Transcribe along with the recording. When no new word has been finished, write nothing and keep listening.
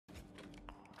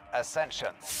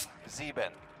Ascension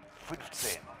 7,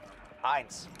 15, 1,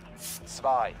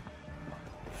 2,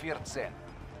 14,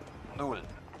 0.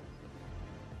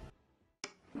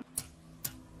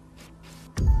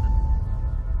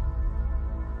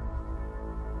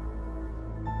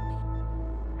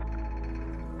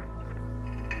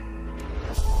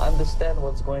 Understand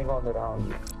what's going on around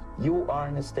you. You are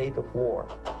in a state of war,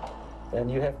 and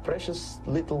you have precious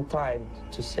little time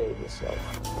to save yourself.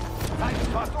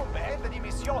 Beende die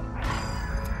Mission.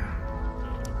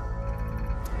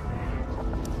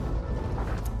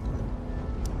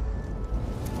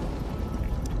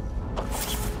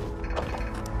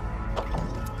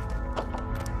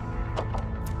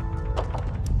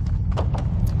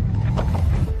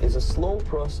 Is a slow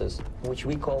process which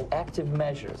we call active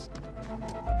measures.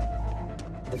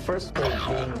 The first stage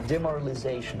being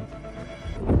demoralization.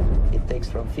 It takes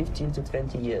from 15 to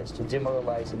 20 years to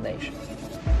demoralize a nation.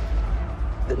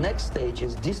 The next stage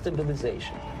is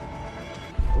destabilization.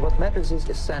 What matters is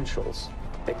essentials: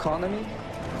 economy,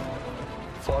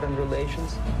 foreign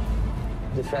relations,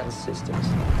 defense systems.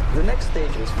 The next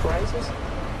stage is crisis,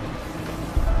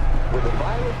 with a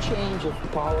violent change of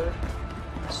power,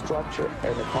 structure,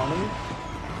 and economy,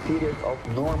 period of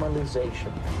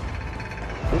normalization.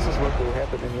 This is what will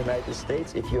happen in the United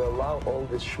States if you allow all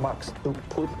these schmucks to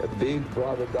put a big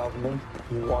brother government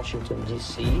in Washington,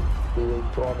 D.C., who will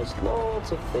promise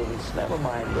lots of things, never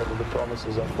mind whether the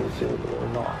promises are fulfilled or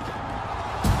not.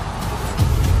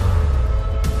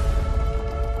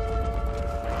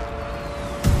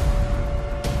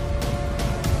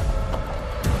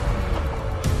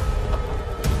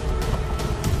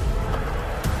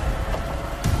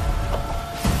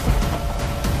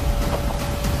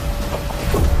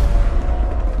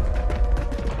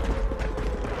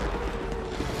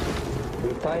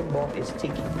 Bomb is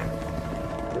ticking.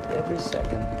 With every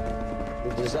second,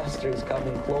 the disaster is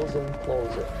coming closer and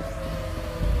closer.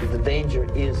 The danger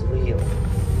is real.